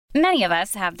Many of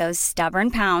us have those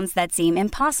stubborn pounds that seem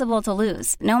impossible to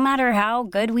lose, no matter how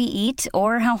good we eat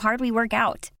or how hard we work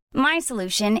out. My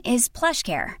solution is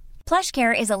PlushCare.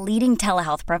 PlushCare is a leading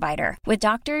telehealth provider with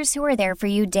doctors who are there for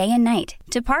you day and night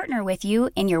to partner with you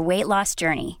in your weight loss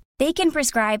journey. They can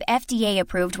prescribe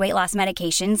FDA-approved weight loss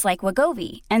medications like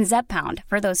Wegovy and Zepbound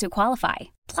for those who qualify.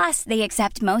 Plus, they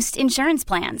accept most insurance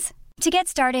plans. To get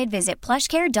started, visit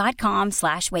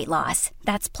plushcare.com/weightloss.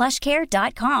 That's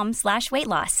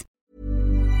plushcare.com/weightloss.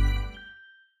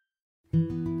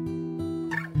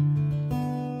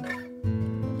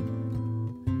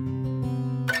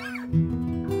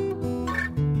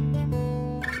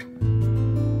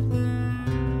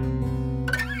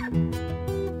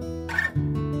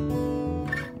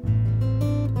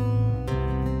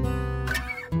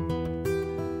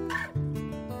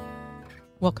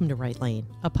 Welcome to Right Lane,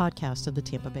 a podcast of the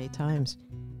Tampa Bay Times.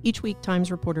 Each week,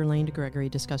 Times reporter Lane DeGregory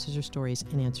discusses your stories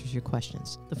and answers your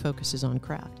questions. The focus is on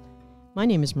craft. My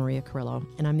name is Maria Carrillo,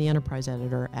 and I'm the enterprise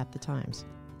editor at the Times.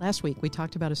 Last week, we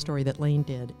talked about a story that Lane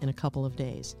did in a couple of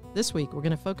days. This week, we're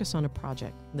going to focus on a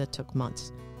project that took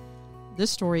months. This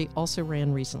story also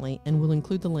ran recently, and we'll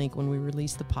include the link when we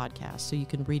release the podcast so you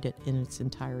can read it in its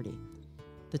entirety.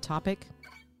 The topic: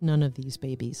 none of these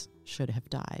babies should have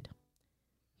died.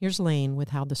 Here's Lane with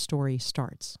how the story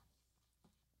starts.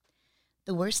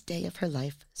 The worst day of her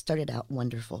life started out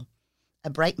wonderful.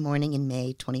 A bright morning in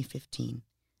May 2015,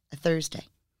 a Thursday.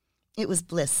 It was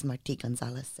bliss, Marti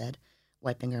Gonzalez said,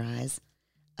 wiping her eyes.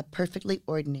 A perfectly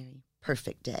ordinary,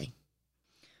 perfect day.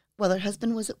 While her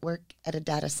husband was at work at a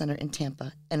data center in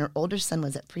Tampa and her older son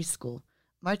was at preschool,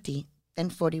 Marti,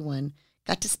 then 41,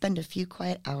 got to spend a few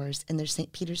quiet hours in their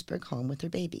St. Petersburg home with her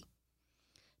baby.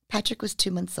 Patrick was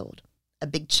 2 months old. A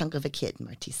big chunk of a kid,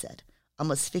 Marti said,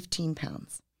 almost 15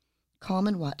 pounds. Calm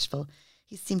and watchful,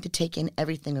 he seemed to take in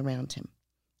everything around him.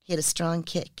 He had a strong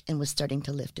kick and was starting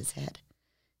to lift his head.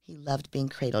 He loved being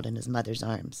cradled in his mother's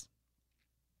arms.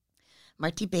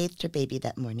 Marti bathed her baby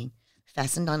that morning,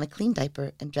 fastened on a clean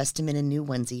diaper, and dressed him in a new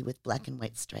onesie with black and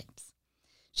white stripes.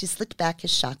 She slicked back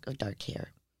his shock of dark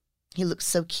hair. He looked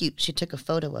so cute she took a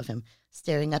photo of him,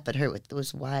 staring up at her with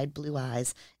those wide blue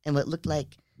eyes and what looked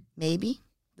like, maybe,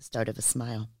 the start of a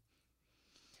smile.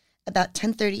 About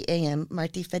 10:30 a.m.,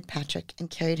 Marti fed Patrick and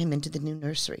carried him into the new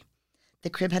nursery. The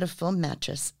crib had a foam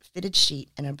mattress, fitted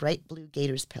sheet, and a bright blue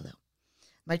gator's pillow.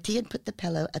 Marti had put the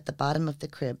pillow at the bottom of the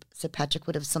crib so Patrick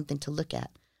would have something to look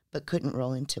at, but couldn't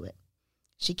roll into it.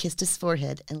 She kissed his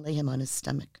forehead and lay him on his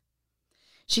stomach.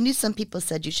 She knew some people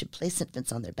said you should place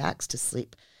infants on their backs to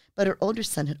sleep, but her older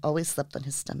son had always slept on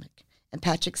his stomach, and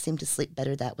Patrick seemed to sleep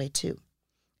better that way too.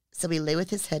 So he lay with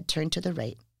his head turned to the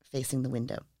right, facing the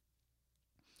window.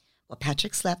 While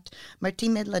Patrick slept, Marti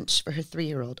made lunch for her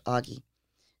 3-year-old, Augie.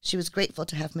 She was grateful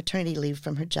to have maternity leave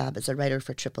from her job as a writer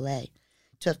for AAA,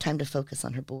 to have time to focus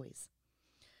on her boys.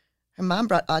 Her mom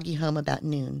brought Augie home about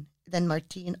noon. Then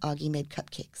Marti and Augie made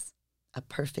cupcakes. A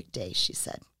perfect day, she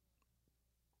said.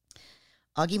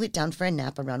 Augie went down for a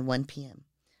nap around 1 p.m.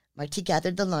 Marti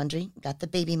gathered the laundry, got the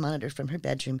baby monitor from her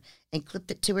bedroom, and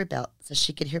clipped it to her belt so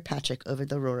she could hear Patrick over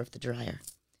the roar of the dryer.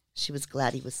 She was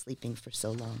glad he was sleeping for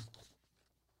so long.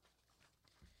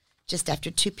 Just after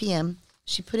 2 p.m.,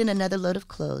 she put in another load of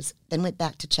clothes, then went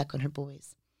back to check on her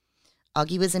boys.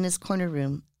 Augie was in his corner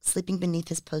room, sleeping beneath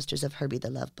his posters of Herbie the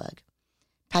Love Bug.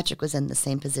 Patrick was in the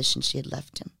same position she had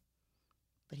left him.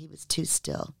 But he was too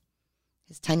still.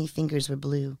 His tiny fingers were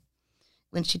blue.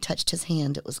 When she touched his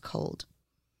hand, it was cold.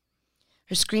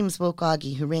 Her screams woke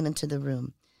Augie, who ran into the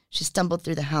room. She stumbled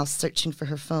through the house, searching for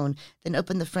her phone, then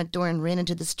opened the front door and ran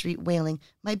into the street, wailing,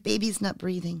 "My baby's not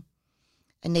breathing."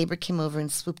 A neighbor came over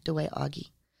and swooped away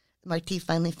Augie. Marti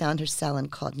finally found her cell and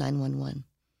called 911.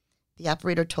 The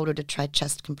operator told her to try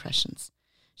chest compressions.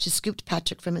 She scooped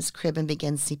Patrick from his crib and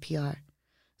began CPR.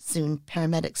 Soon,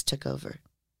 paramedics took over.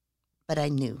 But I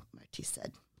knew, Marti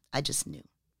said. I just knew.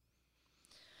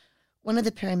 One of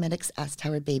the paramedics asked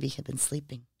how her baby had been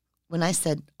sleeping. When I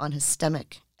said, on his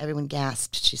stomach, everyone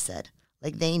gasped, she said,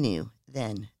 like they knew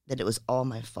then that it was all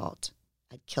my fault.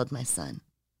 I'd killed my son.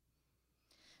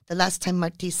 The last time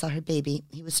Marti saw her baby,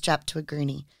 he was strapped to a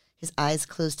gurney, his eyes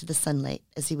closed to the sunlight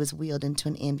as he was wheeled into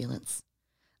an ambulance.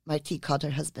 Marti called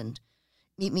her husband.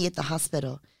 "Meet me at the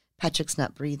hospital. Patrick's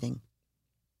not breathing."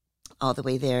 All the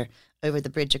way there, over the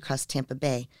bridge across Tampa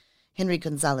Bay, Henry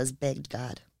Gonzalez begged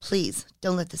God, "Please,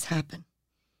 don't let this happen."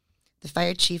 The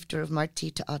fire chief drove Marti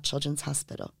to All Children's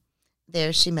Hospital.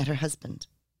 There she met her husband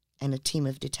and a team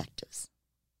of detectives.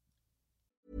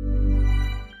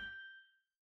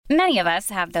 Many of us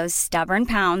have those stubborn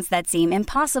pounds that seem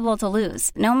impossible to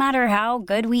lose, no matter how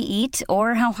good we eat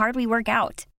or how hard we work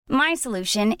out. My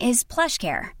solution is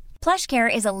PlushCare.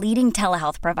 PlushCare is a leading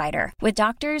telehealth provider with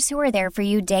doctors who are there for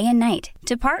you day and night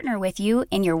to partner with you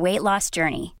in your weight loss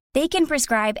journey. They can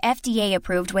prescribe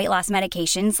FDA-approved weight loss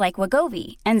medications like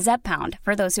Wegovy and Zepbound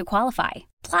for those who qualify.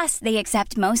 Plus, they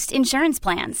accept most insurance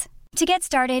plans. To get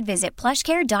started, visit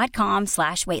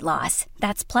plushcare.com/weightloss.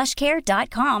 That's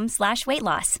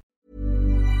plushcare.com/weightloss.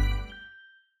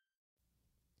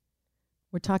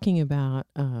 We're talking about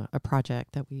a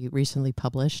project that we recently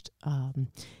published,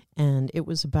 and it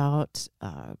was about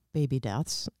baby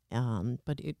deaths,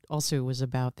 but it also was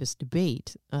about this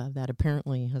debate that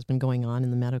apparently has been going on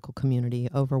in the medical community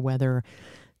over whether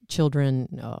children,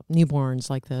 newborns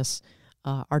like this,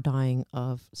 are dying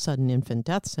of sudden infant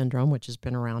death syndrome, which has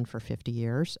been around for 50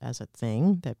 years as a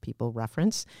thing that people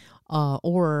reference,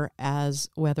 or as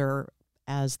whether,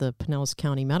 as the Pinellas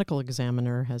County Medical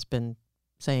Examiner has been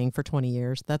saying for 20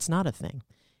 years, that's not a thing.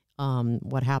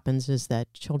 What happens is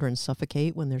that children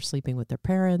suffocate when they're sleeping with their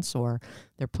parents, or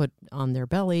they're put on their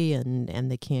belly and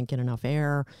they can't get enough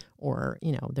air, or,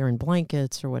 you know, they're in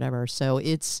blankets or whatever. So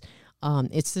it's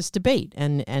this debate,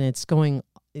 and it's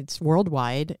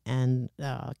worldwide, and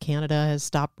Canada has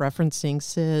stopped referencing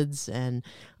SIDS, and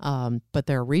but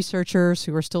there are researchers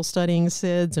who are still studying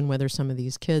SIDS and whether some of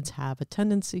these kids have a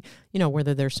tendency, you know,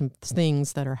 whether there's some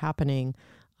things that are happening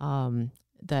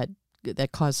that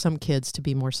cause some kids to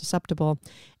be more susceptible.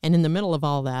 And in the middle of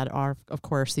all that are, of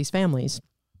course, these families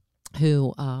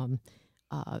who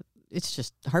it's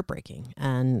just heartbreaking.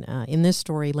 And in this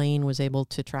story, Lane was able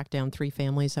to track down 3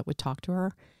 families that would talk to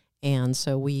her. And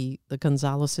so the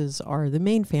Gonzaleses are the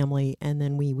main family, and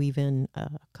then we weave in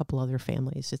a couple other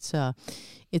families. It's a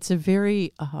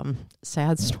very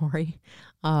sad story,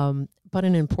 but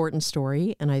an important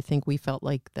story. And I think we felt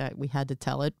like that we had to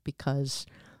tell it because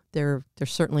there's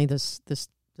certainly this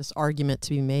argument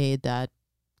to be made that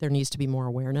there needs to be more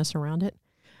awareness around it.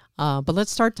 But let's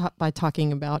start by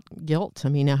talking about guilt. I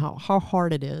mean, how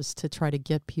hard it is to try to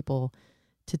get people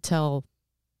to tell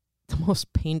the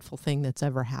most painful thing that's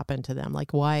ever happened to them.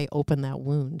 Like, why open that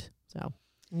wound? So I'm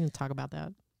going to talk about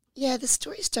that. Yeah, the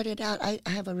story started out, I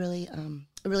have a really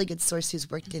good source who's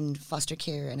worked in foster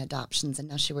care and adoptions, and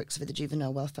now she works for the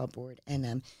Juvenile Welfare Board.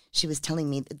 And she was telling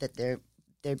me that their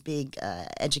big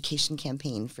education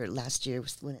campaign for last year,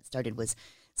 when it started, was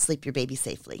Sleep Your Baby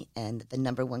Safely. And the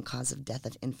number one cause of death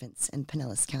of infants in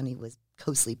Pinellas County was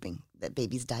co-sleeping, that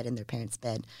babies died in their parents'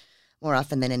 bed more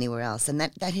often than anywhere else. And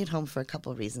that hit home for a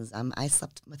couple of reasons. I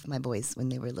slept with my boys when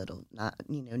they were little, not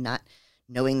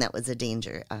knowing that was a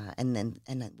danger. And then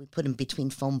we put them between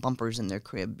foam bumpers in their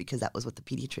crib because that was what the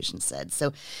pediatrician said.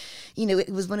 So, it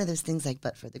was one of those things like,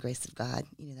 but for the grace of God,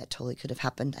 that totally could have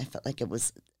happened. I felt like it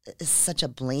was such a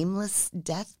blameless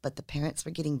death, but the parents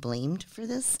were getting blamed for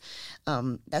this.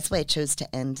 That's why I chose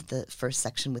to end the first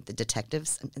section with the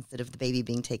detectives instead of the baby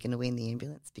being taken away in the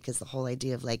ambulance, because the whole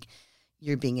idea of like,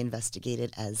 you're being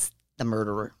investigated as the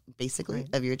murderer, basically,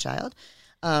 right, of your child.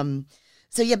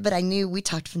 So, yeah, but I knew, we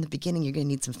talked from the beginning, you're going to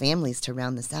need some families to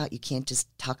round this out. You can't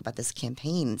just talk about this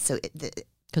campaign. So,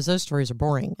 because those stories are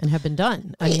boring and have been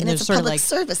done. Right, I mean, and it's a public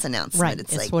service announcement. Right,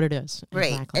 it's like, what it is.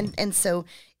 Right, exactly. And so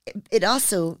it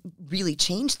also really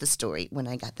changed the story when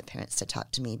I got the parents to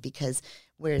talk to me, because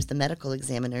whereas the medical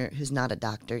examiner, who's not a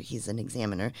doctor, he's an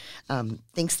examiner,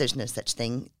 thinks there's no such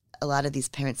thing, a lot of these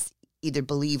parents either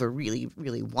believe or really,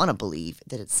 really want to believe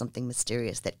that it's something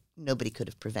mysterious that nobody could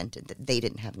have prevented, that they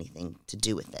didn't have anything to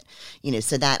do with it.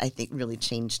 So that, I think, really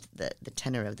changed the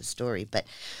tenor of the story. But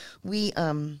we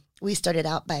started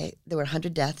out there were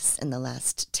 100 deaths in the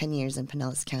last 10 years in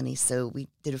Pinellas County, so we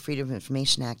did a Freedom of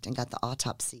Information Act and got the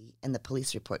autopsy and the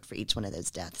police report for each one of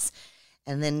those deaths.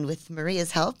 And then with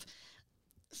Maria's help,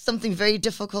 something very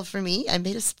difficult for me, I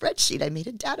made a spreadsheet. I made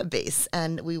a database,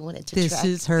 and we wanted to track. This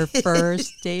is her first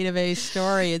database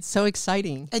story. It's so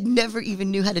exciting. I never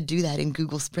even knew how to do that in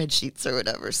Google spreadsheets or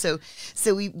whatever. So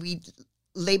we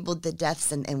labeled the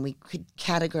deaths, and we could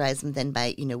categorize them then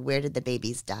by, where did the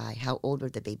babies die? How old were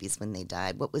the babies when they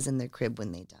died? What was in their crib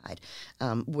when they died?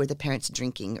 Were the parents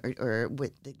drinking, or were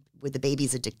the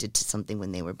babies addicted to something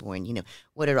when they were born?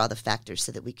 What are all the factors,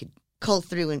 so that we could cull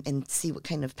through and see what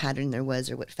kind of pattern there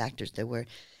was or what factors there were.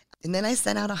 And then I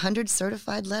sent out 100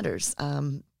 certified letters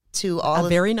to all.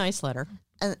 Very nice letter.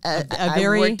 I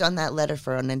worked on that letter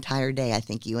for an entire day. I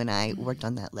think you and I worked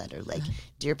on that letter. Like,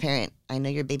 dear parent, I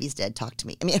know your baby's dead. Talk to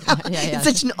me. I mean, it's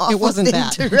such an awful thing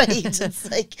to write.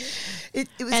 It's like, it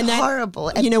was horrible.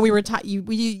 And we were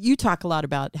you talk a lot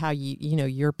about how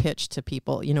your pitch to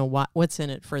people, what's in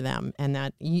it for them,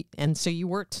 and so you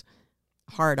worked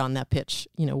hard on that pitch,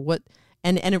 and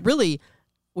it really,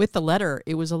 with the letter,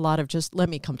 it was a lot of just, let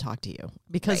me come talk to you,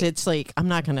 because it's like, I'm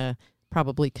not going to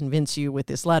probably convince you with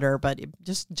this letter, but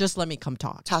just let me come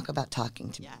talk. Talk about talking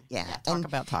to me. Yeah. Talk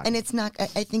about talking. And it's not,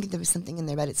 I think there was something in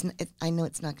there, but I know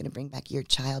it's not going to bring back your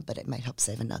child, but it might help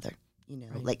save another. You know,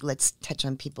 Right. like let's touch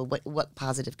on people. What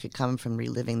positive could come from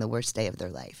reliving the worst day of their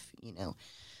life? You know,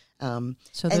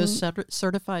 So those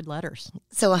certified letters.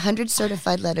 So 100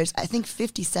 certified letters. I think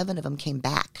 57 of them came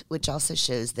back, which also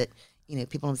shows that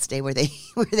people don't stay where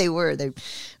they were. They're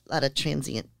a lot of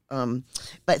transient.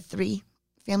 But 3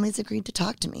 families agreed to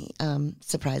talk to me.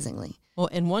 Surprisingly. Well,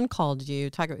 and one called you.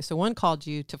 So one called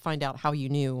you to find out how you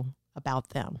knew about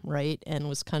them, right? And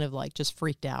was kind of like just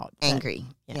freaked out. Angry.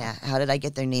 Yeah. How did I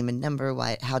get their name and number?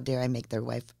 Why? How dare I make their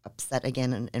wife upset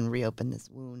again and reopen this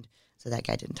wound? So that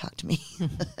guy didn't talk to me.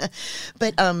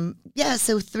 But,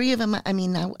 so 3 of them, I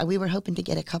mean, we were hoping to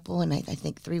get a couple, and I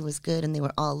think 3 was good, and they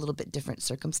were all a little bit different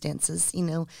circumstances,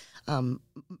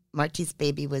 Marty's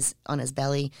baby was on his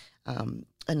belly.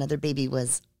 Another baby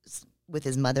was with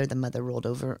his mother. The mother rolled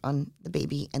over on the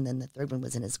baby, and then the third one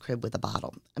was in his crib with a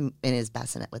bottle, in his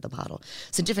bassinet with a bottle.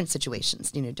 So different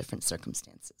situations, different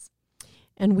circumstances.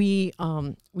 And we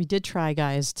did try,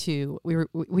 guys,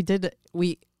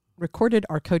 we recorded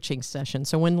our coaching session.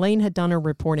 So when Lane had done her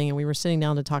reporting and we were sitting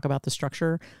down to talk about the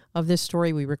structure of this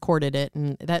story, we recorded it,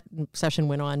 and that session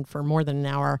went on for more than an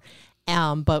hour.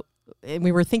 But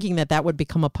we were thinking that would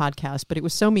become a podcast, but it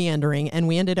was so meandering, and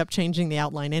we ended up changing the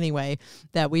outline anyway,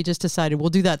 that we just decided we'll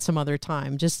do that some other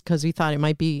time, just because we thought it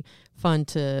might be fun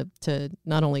to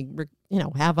not only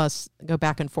have us go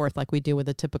back and forth like we do with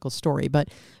a typical story, but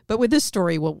with this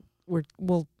story, we'll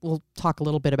talk a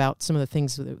little bit about some of the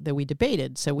things that we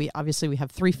debated. So we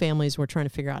have 3 families. We're trying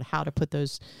to figure out how to put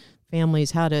those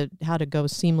families, how to go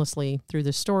seamlessly through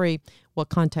the story, what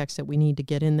context that we need to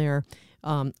get in there.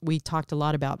 We talked a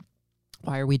lot about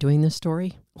why are we doing this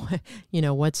story?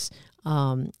 What's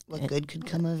what good could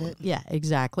come of it? Yeah,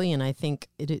 exactly. And I think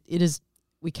it is.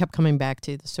 We kept coming back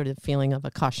to the sort of feeling of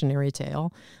a cautionary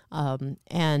tale,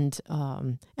 and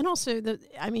also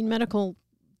medical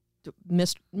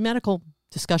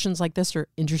discussions like this are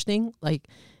interesting. Like,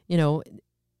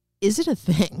 is it a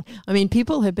thing? I mean,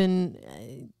 people have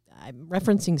been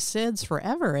referencing SIDS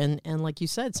forever, and like you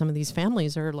said, some of these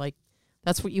families are like,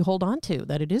 that's what you hold on to,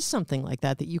 that it is something like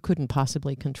that you couldn't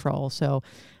possibly control. So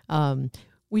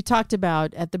we talked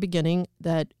about at the beginning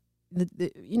that,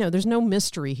 there's no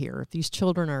mystery here. These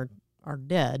children are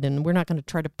dead, and we're not going to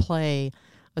try to play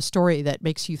a story that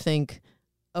makes you think,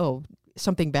 oh,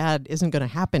 something bad isn't going to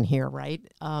happen here, right?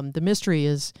 The mystery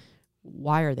is,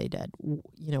 why are they dead?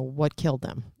 What killed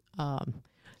them?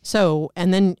 So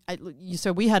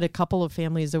we had a couple of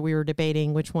families that we were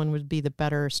debating which one would be the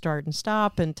better start and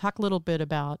stop, and talk a little bit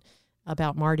about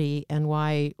Marty and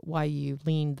why you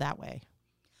leaned that way.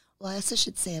 Well, I also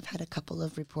should say I've had a couple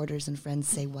of reporters and friends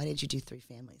say, why did you do 3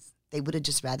 families? They would have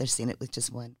just rather seen it with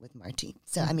just one, with Marty.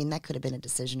 So, I mean, that could have been a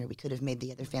decision, or we could have made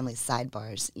the other families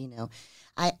sidebars,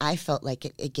 I felt like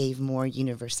it gave more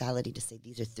universality to say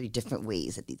these are 3 different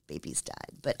ways that these babies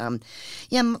died. But,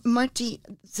 Marty,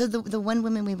 so the one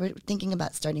woman we were thinking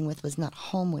about starting with was not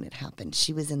home when it happened.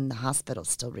 She was in the hospital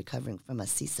still recovering from a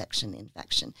C-section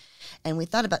infection. And we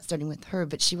thought about starting with her,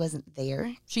 but she wasn't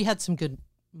there. She had some good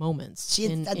moments.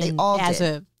 They all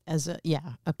did. As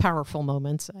a powerful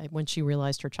moments when she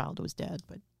realized her child was dead.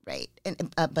 But right,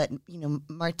 and but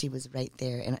Marty was right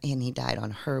there, and he died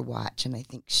on her watch, and I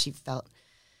think she felt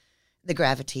the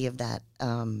gravity of that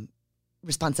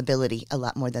responsibility a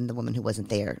lot more than the woman who wasn't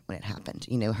there when it happened.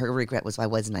 Her regret was, why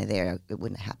wasn't I there? It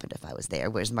wouldn't have happened if I was there.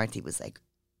 Whereas Marty was like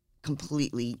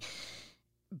completely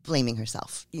blaming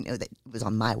herself. That it was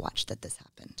on my watch that this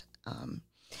happened,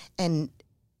 and.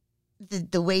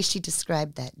 The way she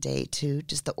described that day, too,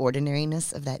 just the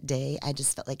ordinariness of that day, I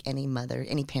just felt like any mother,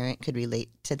 any parent could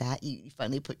relate to that. You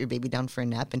finally put your baby down for a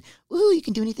nap, and, ooh, you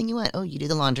can do anything you want. Oh, you do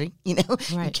the laundry, Right.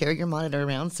 You carry your monitor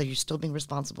around, so you're still being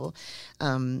responsible.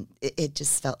 It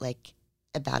just felt like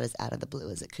about as out of the blue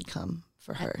as it could come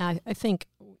for her. I think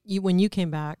when you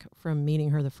came back from meeting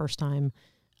her the first time,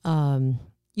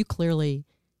 you clearly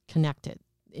connected.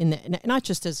 Not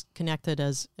just as connected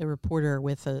as a reporter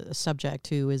with a subject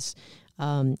who is,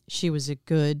 she was a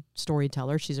good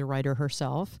storyteller. She's a writer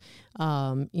herself.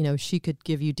 She could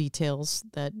give you details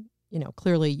that,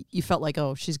 clearly you felt like,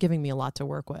 oh, she's giving me a lot to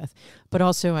work with. But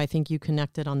also I think you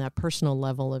connected on that personal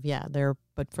level of,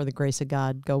 but for the grace of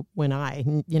God, go when I,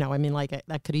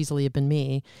 that could easily have been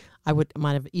me. I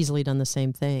might have easily done the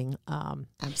same thing.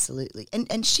 Absolutely.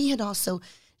 And she had also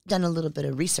done a little bit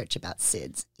of research about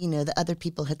SIDS. The other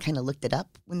people had kind of looked it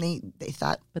up when they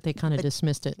thought. But they kind of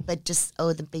dismissed it. But just,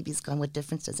 the baby's gone, what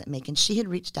difference does it make? And she had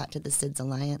reached out to the SIDS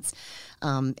Alliance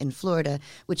in Florida,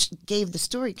 which gave the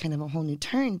story kind of a whole new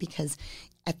turn, because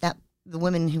the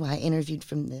woman who I interviewed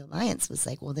from the Alliance was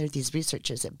like, well, there are these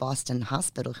researchers at Boston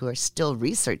Hospital who are still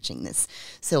researching this.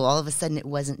 So all of a sudden it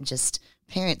wasn't just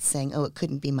parents saying, it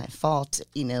couldn't be my fault,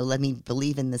 let me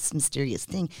believe in this mysterious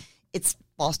thing. It's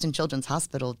Boston Children's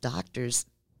Hospital doctors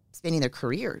spending their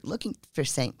career looking to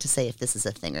say if this is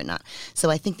a thing or not. So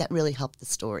I think that really helped the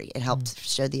story. It helped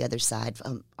show the other side.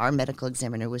 Our medical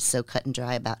examiner was so cut and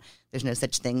dry about there's no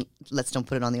such thing, let's don't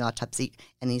put it on the autopsy.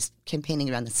 And he's campaigning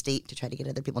around the state to try to get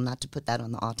other people not to put that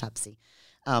on the autopsy.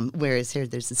 Whereas here,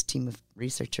 there's this team of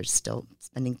researchers still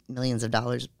spending millions of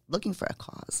dollars looking for a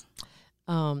cause.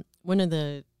 One of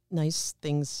the nice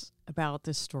things about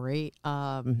this story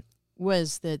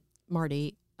was that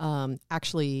Marty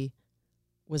actually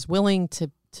was willing to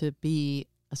be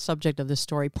a subject of this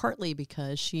story, partly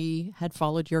because she had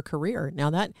followed your career. Now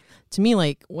that, to me,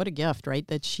 like, what a gift, right?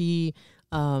 That she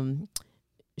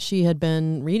had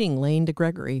been reading Lane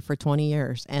DeGregory for 20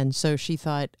 years. And so she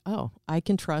thought, I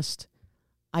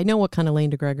know what kind of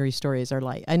Lane DeGregory stories are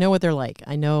like. I know what they're like.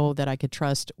 I know that I could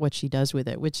trust what she does with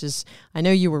it, which is, I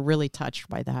know you were really touched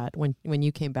by that when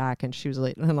you came back, and she was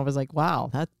like, and I was like, wow,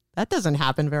 that doesn't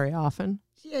happen very often.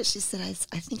 Yeah, she said, I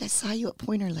think I saw you at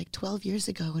Poynter like 12 years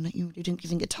ago, and you didn't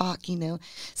even get to talk,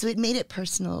 So it made it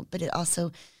personal, but it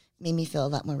also made me feel a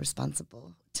lot more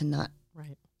responsible to not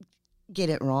get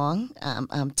it wrong,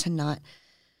 to not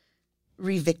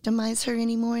re-victimize her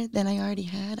anymore than I already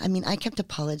had. I mean, I kept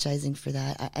apologizing for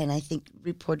that, and I think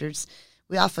reporters,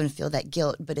 we often feel that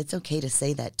guilt, but it's okay to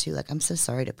say that too. Like, I'm so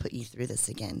sorry to put you through this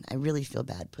again. I really feel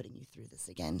bad putting you through this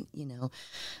again.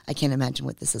 I can't imagine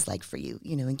what this is like for you,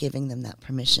 and giving them that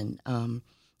permission.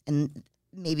 And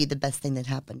maybe the best thing that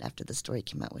happened after the story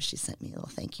came out was she sent me a little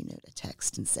thank you note, a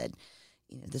text, and said,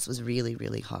 this was really,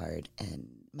 really hard, and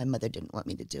my mother didn't want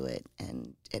me to do it,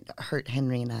 and it hurt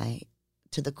Henry and I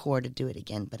to the core to do it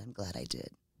again, but I'm glad I did,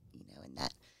 and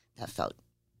that felt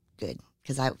good,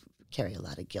 because I carry a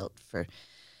lot of guilt for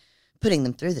putting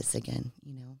them through this again,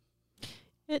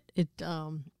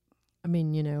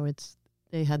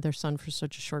 they had their son for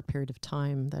such a short period of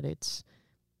time that it's,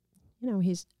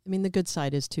 the good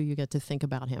side is too, you get to think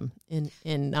about him in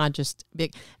not just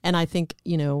big. And I think,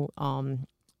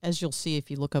 as you'll see,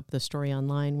 if you look up the story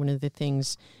online, one of the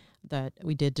things that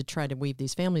we did to try to weave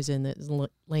these families in, that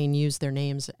Lane used their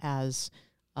names as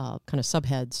kind of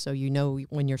subheads, so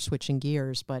when you're switching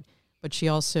gears, but she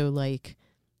also,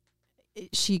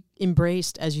 she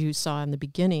embraced, as you saw in the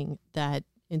beginning, that,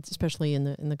 especially in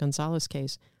the Gonzalez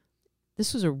case,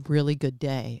 this was a really good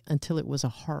day until it was a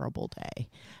horrible day.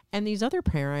 And these other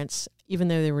parents, even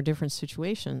though they were different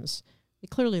situations, they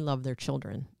clearly loved their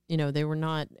children. They were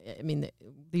not,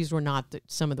 these were not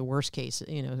some of the worst cases.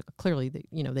 Clearly,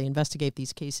 they investigate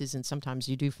these cases, and sometimes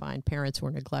you do find parents who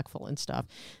are neglectful and stuff.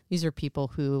 These are people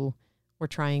who were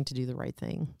trying to do the right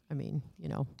thing.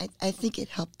 I think it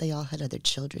helped. They all had other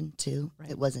children too.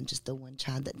 Right. It wasn't just the one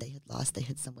child that they had lost. They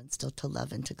had someone still to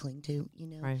love and to cling to,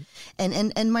 Right.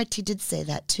 And Marty did say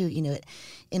that too,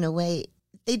 in a way,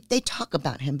 they talk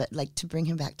about him, but to bring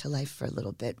him back to life for a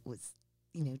little bit was,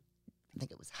 I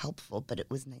think it was helpful, but it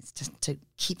was nice to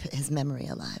keep his memory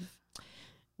alive.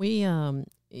 We, and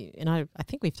I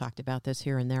think we've talked about this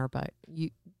here and there, but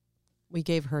we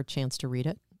gave her a chance to read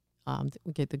it.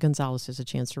 We gave the Gonzalez's a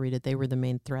chance to read it. They were the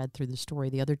main thread through the story.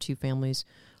 The other two families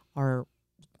are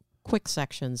quick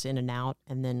sections in and out,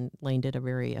 and then Lane did a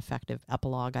very effective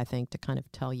epilogue, I think, to kind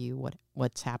of tell you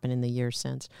what's happened in the years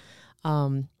since.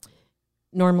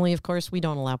 Normally, of course, we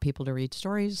don't allow people to read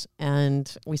stories,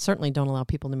 and we certainly don't allow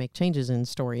people to make changes in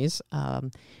stories.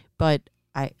 But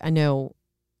I know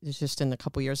it's just in the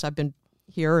couple years I've been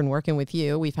here and working with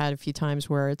you, we've had a few times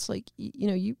where it's like,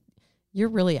 you're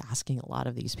really asking a lot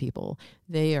of these people.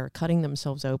 They are cutting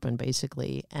themselves open,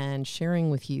 basically, and sharing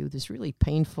with you this really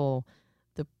painful,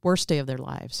 the worst day of their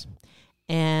lives.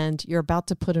 And you're about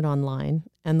to put it online,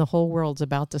 and the whole world's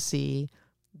about to see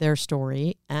their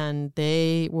story, and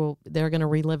they're going to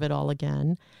relive it all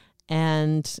again.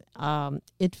 And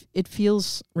it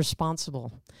feels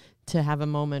responsible to have a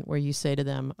moment where you say to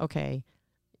them, okay,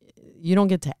 you don't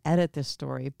get to edit this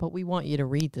story, but we want you to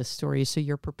read this story so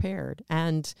you're prepared.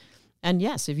 And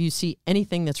yes, if you see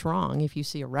anything that's wrong, if you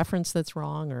see a reference that's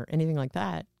wrong or anything like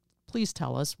that, please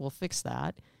tell us. We'll fix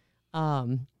that.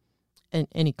 And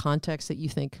any context that you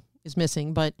think is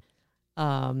missing. But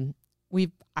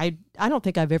I don't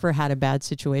think I've ever had a bad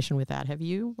situation with that. Have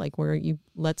you? Like where you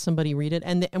let somebody read it,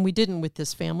 and we didn't with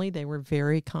this family. They were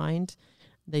very kind.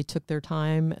 They took their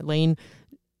time. Lane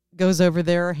goes over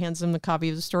there, hands them the copy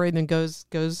of the story, and then goes.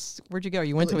 Where'd you go?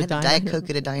 You went to a diner. Diet Coke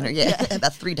at a diner. Yeah.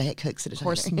 About 3 Diet Cokes at a diner. Of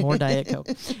course, more Diet Coke.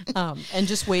 And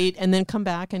just wait, and then come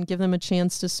back and give them a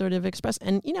chance to sort of express.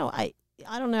 And I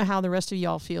don't know how the rest of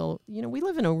y'all feel. We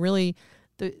live in a really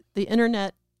the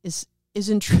internet is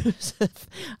intrusive.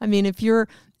 I mean, if you're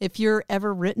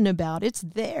ever written about, it's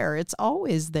there. It's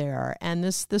always there, and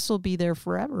this will be there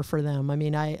forever for them. I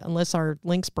mean, unless our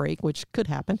links break, which could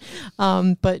happen.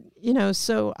 But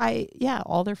so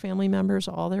all their family members,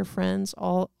 all their friends,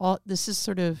 all this is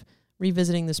sort of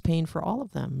revisiting this pain for all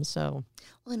of them. So,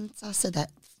 well, and it's also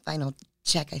that final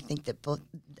check. I think that both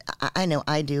I know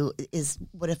I do is,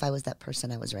 what if I was that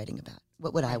person I was writing about?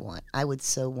 What would I want? I would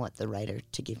so want the writer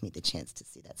to give me the chance to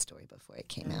see that story before it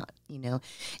came out, And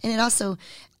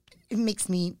it makes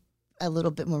me a little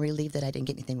bit more relieved that I didn't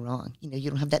get anything wrong. You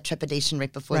don't have that trepidation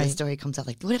right before the story comes out,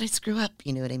 like, what did I screw up?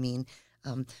 You know what I mean?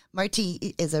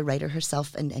 Marti is a writer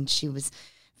herself, and she was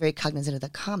very cognizant of the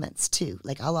comments too.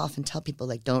 Like, I'll often tell people,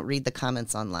 like, don't read the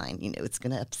comments online. It's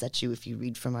going to upset you if you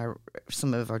read from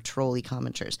some of our trolly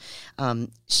commenters.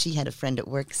 She had a friend at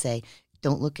work say,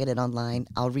 don't look at it online.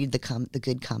 I'll read the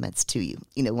good comments to you.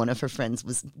 One of her friends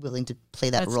was willing to play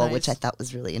that role, nice. Which I thought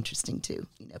was really interesting too.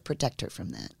 Protect her from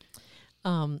that.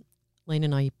 Lane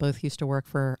and I both used to work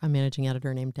for a managing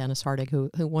editor named Dennis Hardig, who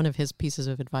one of his pieces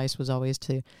of advice was always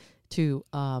to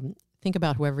think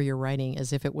about whoever you're writing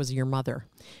as if it was your mother.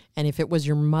 And if it was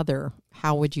your mother,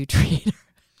 how would you treat her?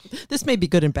 This may be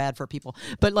good and bad for people,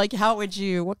 but like,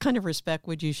 what kind of respect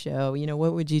would you show?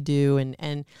 What would you do?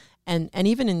 And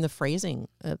even in the phrasing,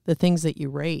 the things that you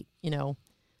rate,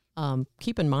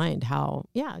 keep in mind how,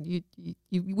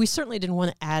 we certainly didn't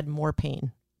want to add more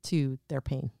pain to their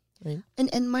pain. Right.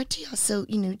 And Marti also,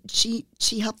 she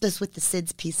helped us with the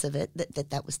SIDS piece of it,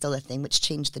 that was still a thing, which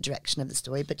changed the direction of the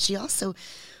story. But she also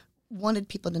wanted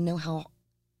people to know how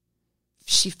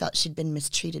she felt she'd been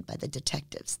mistreated by the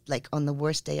detectives, like on the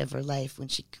worst day of her life when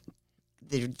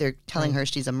they're telling her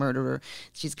she's a murderer.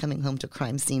 She's coming home to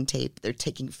crime scene tape. They're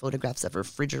taking photographs of her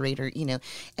refrigerator,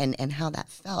 and how that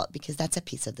felt, because that's a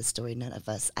piece of the story none of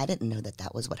us, I didn't know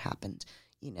that was what happened,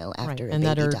 after a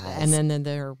baby dies. And then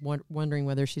they're wondering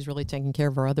whether she's really taking care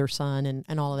of her other son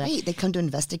and all of that. Right, they come to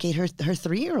investigate her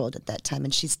 3-year-old at that time,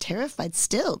 and she's terrified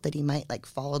still that he might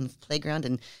fall in the playground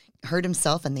and hurt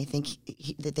himself, and they think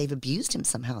that they've abused him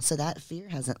somehow. So that fear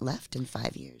hasn't left in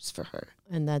 5 years for her.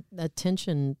 And that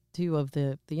tension too of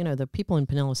the people in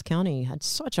Pinellas County had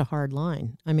such a hard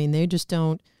line. I mean, they just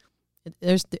don't.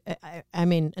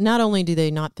 Not only do they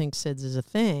not think SIDS is a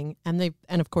thing, and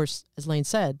of course, as Lane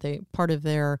said, part of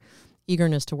their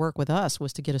eagerness to work with us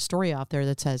was to get a story out there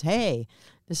that says, hey,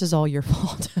 this is all your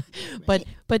fault. Right.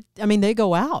 But they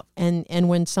go out and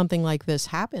when something like this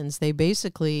happens, they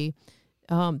basically.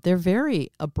 They're very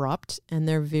abrupt and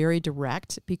they're very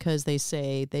direct, because they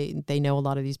say they know a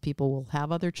lot of these people will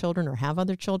have other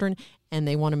children and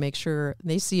they want to make sure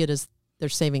they see it as they're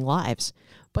saving lives.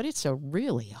 But it's a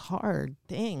really hard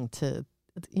thing to,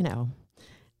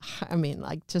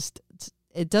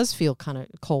 it does feel kind of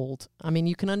cold.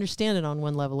 You can understand it on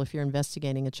one level if you're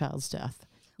investigating a child's death.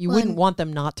 You wouldn't want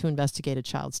them not to investigate a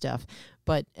child's death.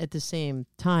 But at the same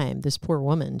time, this poor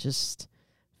woman just...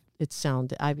 it's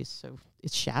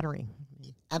shattering.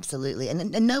 Absolutely.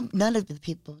 And none of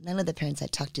the parents I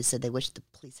talked to said they wish the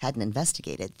police hadn't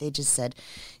investigated. They just said,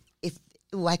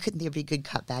 why couldn't there be good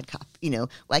cop, bad cop?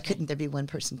 Why couldn't there be one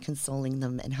person consoling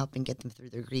them and helping get them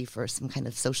through their grief, or some kind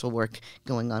of social work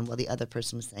going on while the other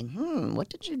person was saying, what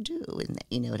did you do? And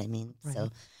you know what I mean? Right.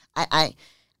 So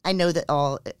I know that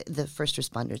all the first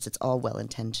responders, it's all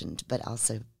well-intentioned, but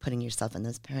also putting yourself in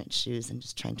those parents' shoes and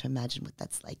just trying to imagine what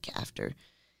that's like after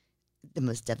the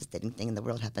most devastating thing in the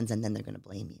world happens, and then they're going to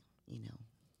blame you,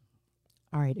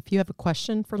 All right. If you have a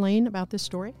question for Lane about this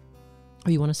story,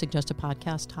 or you want to suggest a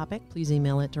podcast topic, please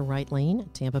email it to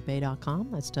writelane@tampabay.com.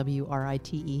 That's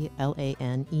WRITELANE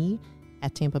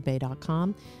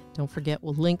 @tampabay.com. Don't forget,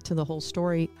 we'll link to the whole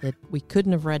story. We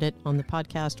couldn't have read it on the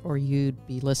podcast, or you'd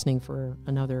be listening for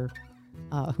another,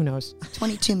 who knows?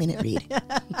 22-minute read.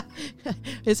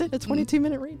 Is it a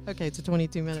 22-minute read? Okay, it's a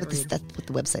 22-minute read. That's what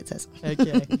the website says.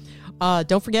 Okay.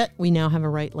 Don't forget, we now have a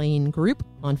Right Lane group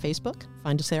on Facebook.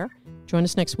 Find us there. Join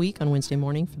us next week on Wednesday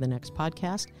morning for the next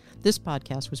podcast. This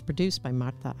podcast was produced by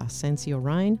Marta Asensio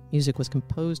Ryan. Music was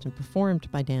composed and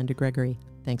performed by Dan DeGregory.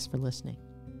 Thanks for listening.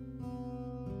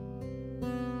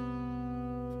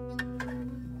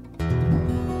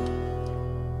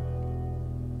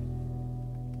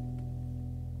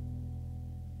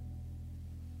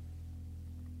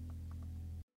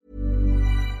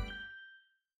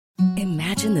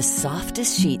 imagine the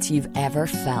softest sheets you've ever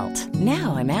felt.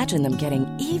 Now imagine them getting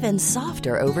even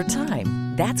softer over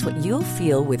time. That's what you'll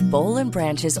feel with Boll &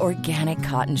 Branch's organic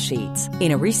cotton sheets.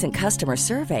 In a recent customer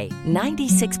survey,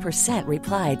 96%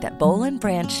 replied that Boll &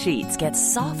 Branch sheets get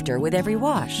softer with every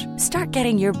wash. Start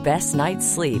getting your best night's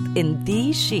sleep in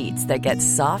these sheets that get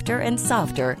softer and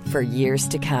softer for years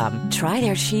to come. Try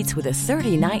their sheets with a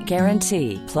 30-night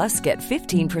guarantee. Plus, get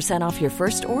 15% off your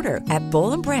first order at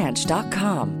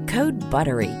BollandBranch.com. Code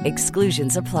BUTTERY.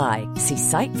 Exclusions apply. See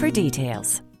site for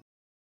details.